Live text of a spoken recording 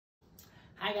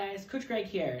Hi guys, Coach Greg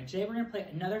here. Today we're going to play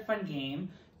another fun game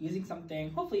using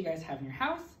something hopefully you guys have in your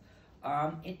house.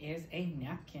 It is a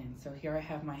napkin. So here I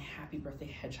have my happy birthday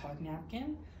hedgehog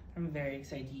napkin. I'm very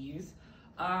excited to use.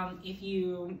 If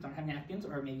you don't have napkins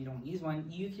or maybe you don't use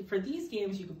one, for these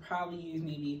games you could probably use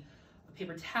maybe a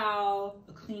paper towel,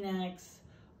 a Kleenex,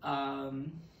 I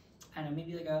don't know,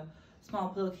 maybe like a small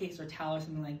pillowcase or towel or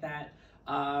something like that.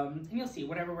 And you'll see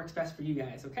whatever works best for you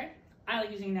guys, okay? I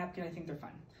like using a napkin, I think they're fun.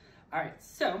 All right,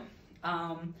 so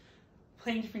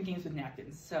playing different games with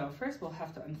napkins. So first we'll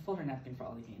have to unfold our napkin for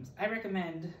all the games. I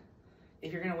recommend,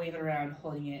 if you're gonna wave it around,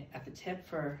 holding it at the tip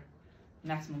for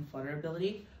maximum flutter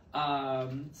ability.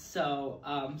 Some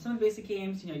of the basic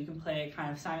games, you can play kind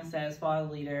of Simon Says, Follow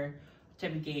the Leader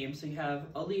type of game. So you have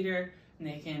a leader and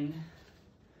they can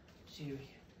do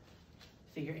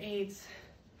figure eights,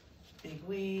 big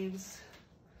waves,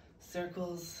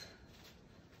 circles,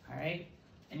 all right?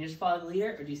 And you just follow the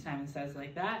leader or do Simon Says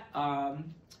like that.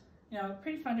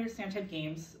 Pretty fun to understand type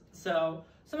games. So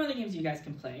some other games you guys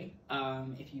can play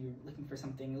if you're looking for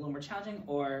something a little more challenging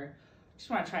or just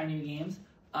want to try new games.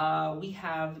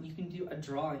 You can do a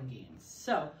drawing game.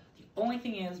 So the only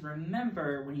thing is,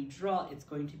 remember when you draw, it's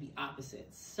going to be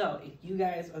opposites. So if you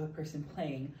guys are the person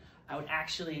playing, I would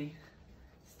actually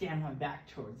stand my back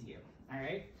towards you, all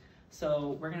right?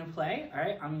 So we're gonna play, all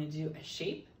right? I'm gonna do a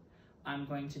shape. I'm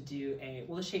going to do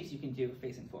the shapes you can do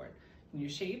facing forward. You can do a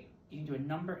shape, you can do a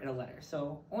number and a letter.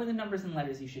 So only the numbers and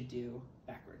letters you should do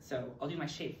backwards. So I'll do my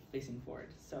shape facing forward.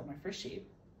 So my first shape.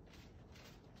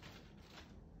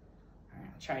 All right,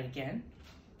 I'll try it again.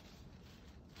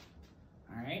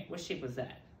 All right, what shape was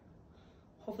that?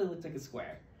 Hopefully it looks like a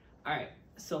square. All right,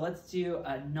 so let's do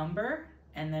a number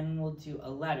and then we'll do a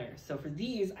letter. So for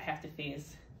these, I have to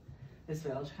face this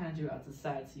way. I'll just kind of do it out to the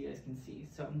side so you guys can see.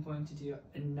 So I'm going to do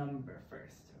a number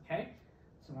first, okay?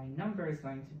 So my number is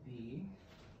going to be,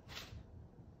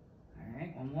 all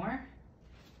right, one more.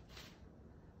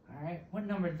 All right, what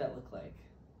number did that look like?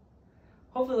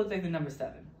 Hopefully it looks like the number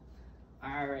 7.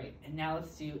 All right, and now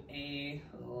let's do a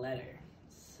letter.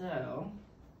 So,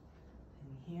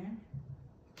 in here,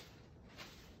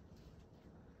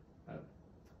 let's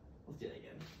do that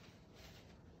again.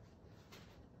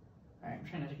 All right, I'm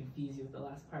trying not to confuse you with the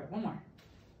last part. One more.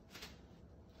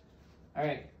 All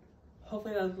right,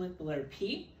 hopefully that looks like the letter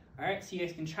P. All right, so you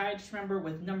guys can try. Just remember,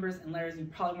 with numbers and letters, you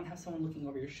probably want to have someone looking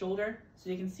over your shoulder so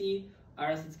you can see, or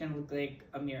else it's gonna look like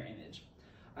a mirror image.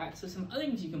 All right, so some other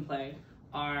things you can play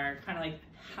are kind of like,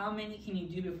 how many can you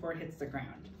do before it hits the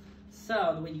ground?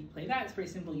 So the way you play that is pretty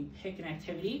simple. You pick an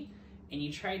activity and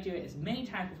you try to do it as many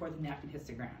times before the napkin hits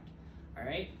the ground. All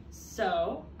right,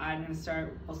 so I'm gonna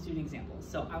start, let's do an example.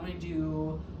 So I'm gonna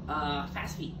do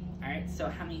fast feet. All right, so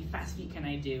how many fast feet can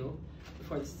I do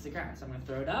before this hits the ground? So I'm gonna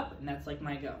throw it up and that's like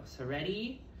my go. So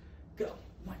ready, go.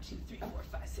 1, 2, 3, 4,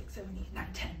 5, 6, 7, 8, 9,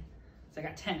 10. So I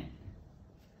got 10 in.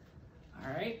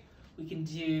 All right, we can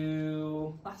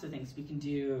do lots of things. We can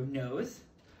do nose.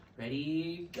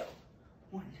 Ready, go.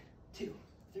 1, 2,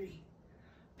 3.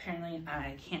 Apparently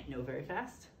I can't know very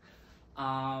fast.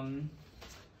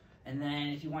 And then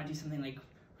if you want to do something like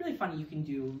really funny, you can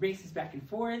do races back and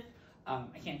forth. I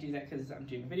can't do that because I'm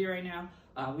doing a video right now.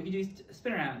 We can do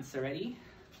spin arounds. So ready?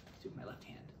 Let's do it with my left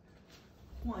hand.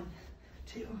 1,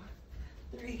 2,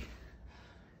 3.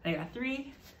 I got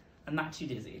 3. I'm not too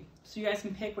dizzy. So you guys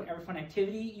can pick whatever fun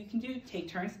activity you can do. Take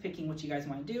turns picking what you guys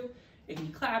want to do. It can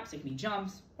be claps, it can be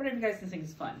jumps, whatever you guys can think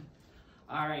is fun.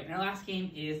 All right, and our last game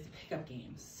is the pickup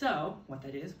game. So what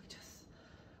that is, we just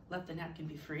let the napkin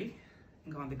be free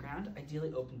and go on the ground,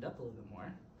 ideally opened up a little bit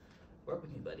more. Work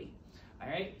with me, buddy. All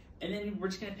right, and then we're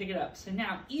just gonna pick it up. So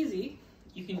now, easy,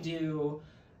 you can do,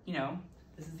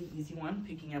 this is the easy one,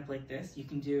 picking up like this. You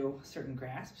can do certain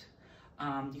grasps.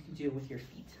 You can do it with your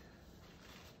feet.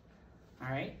 All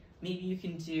right, maybe you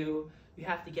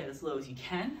have to get as low as you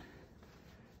can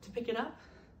to pick it up.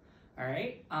 All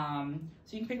right,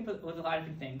 so you can pick up with a lot of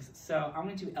different things. So I'm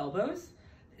gonna do elbows.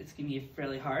 It's gonna be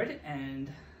fairly hard,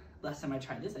 and last time I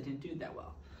tried this, I didn't do it that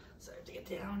well. So I have to get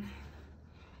down.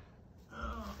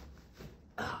 Oh,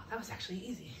 that was actually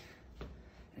easy.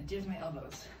 And I did with my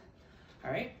elbows.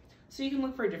 All right, so you can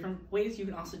look for different ways. You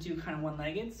can also do kind of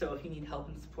one-legged. So if you need help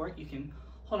and support, you can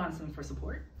hold on to something for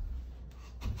support.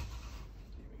 There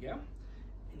we go.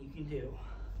 And you can do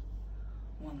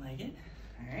one-legged,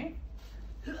 all right?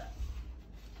 But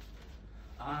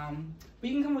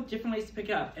you can come up with different ways to pick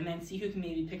it up and then see who can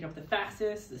maybe pick up the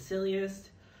fastest, the silliest,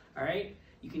 all right?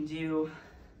 You can do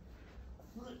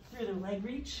through the leg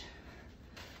reach,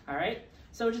 all right?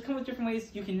 So just come up with different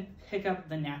ways you can pick up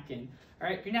the napkin, all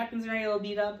right? If your napkins are a little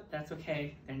beat up, that's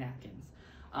okay, they're napkins.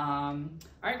 All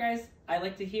right, guys, I'd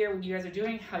like to hear what you guys are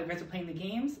doing, how you guys are playing the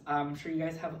games. I'm sure you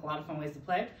guys have a lot of fun ways to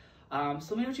play. So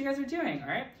let me know what you guys are doing, all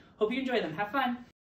right? Hope you enjoy them. Have fun.